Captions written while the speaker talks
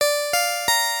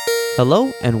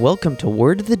Hello and welcome to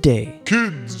Word of the Day.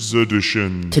 Kids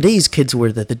Edition. Today's Kids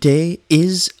Word of the Day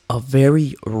is a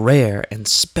very rare and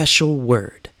special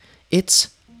word.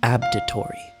 It's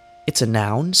abditory. It's a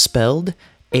noun spelled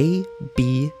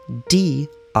A-B-D-I-T-O-R-Y.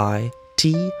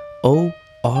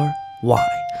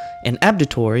 And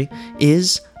abditory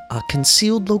is a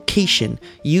concealed location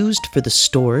used for the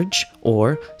storage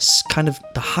or kind of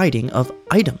the hiding of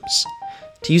items.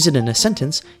 To use it in a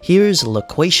sentence, here's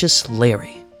Loquacious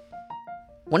Larry.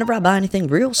 Whenever I buy anything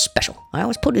real special, I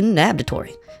always put it in an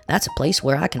abditory. That's a place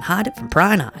where I can hide it from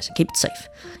prying eyes and keep it safe.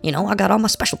 You know, I got all my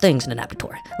special things in an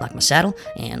abditory, like my saddle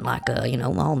and all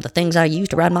the things I use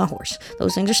to ride my horse.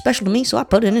 Those things are special to me, so I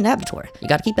put it in an abditory. You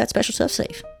gotta keep that special stuff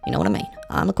safe. You know what I mean?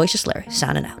 I'm Loquacious Larry,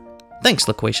 signing out. Thanks,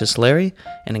 Loquacious Larry.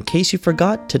 And in case you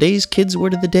forgot, today's Kids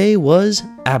Word of the Day was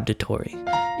abditory.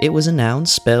 It was a noun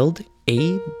spelled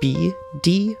A-B-D-I-T-O-R-Y.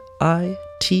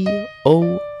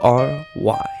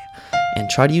 And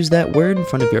try to use that word in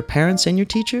front of your parents and your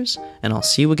teachers, and I'll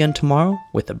see you again tomorrow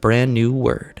with a brand new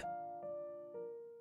word.